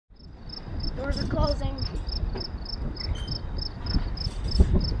Doors are closing.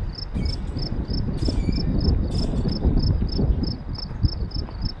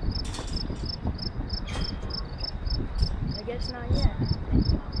 I guess not yet.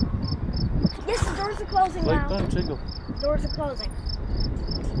 Yes, the doors are closing now. Don't jiggle. Doors are closing.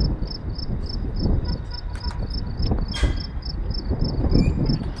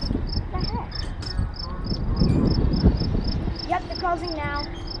 What the heck? Yep, they're closing now.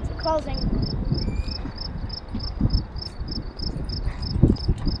 They're closing.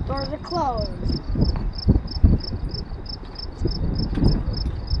 Doors are closed.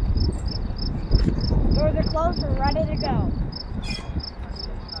 Doors are closed. We're ready to go.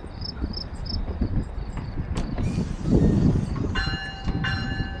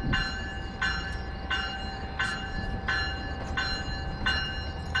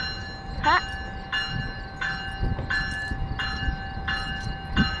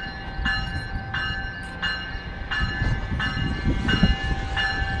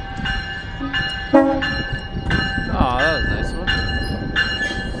 Oh, that was a nice one.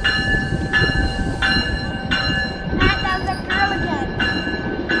 Matt, that was a girl again.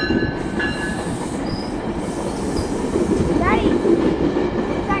 Daddy,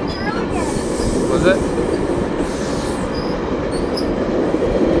 it's that girl again. Was it?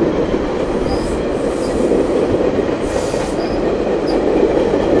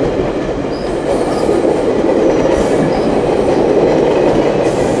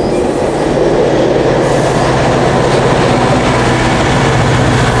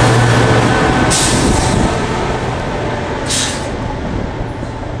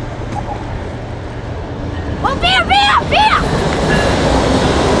 Oh, Via!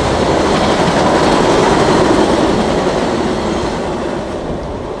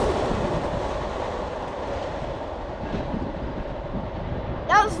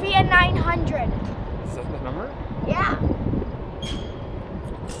 That was Via 900. Is that the number? Yeah.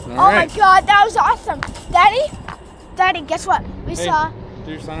 All Oh right. my God, that was awesome. Daddy, guess what? We saw.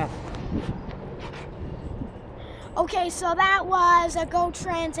 Do your sign off. Okay, so that was a Go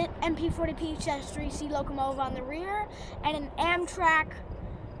Transit MP40PH-3C locomotive on the rear and an Amtrak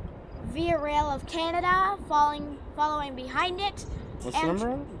Via Rail of Canada following behind it. What's the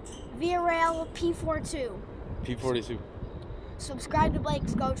number on it? Via Rail P42. P42. Subscribe to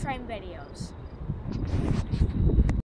Blake's Go Train videos.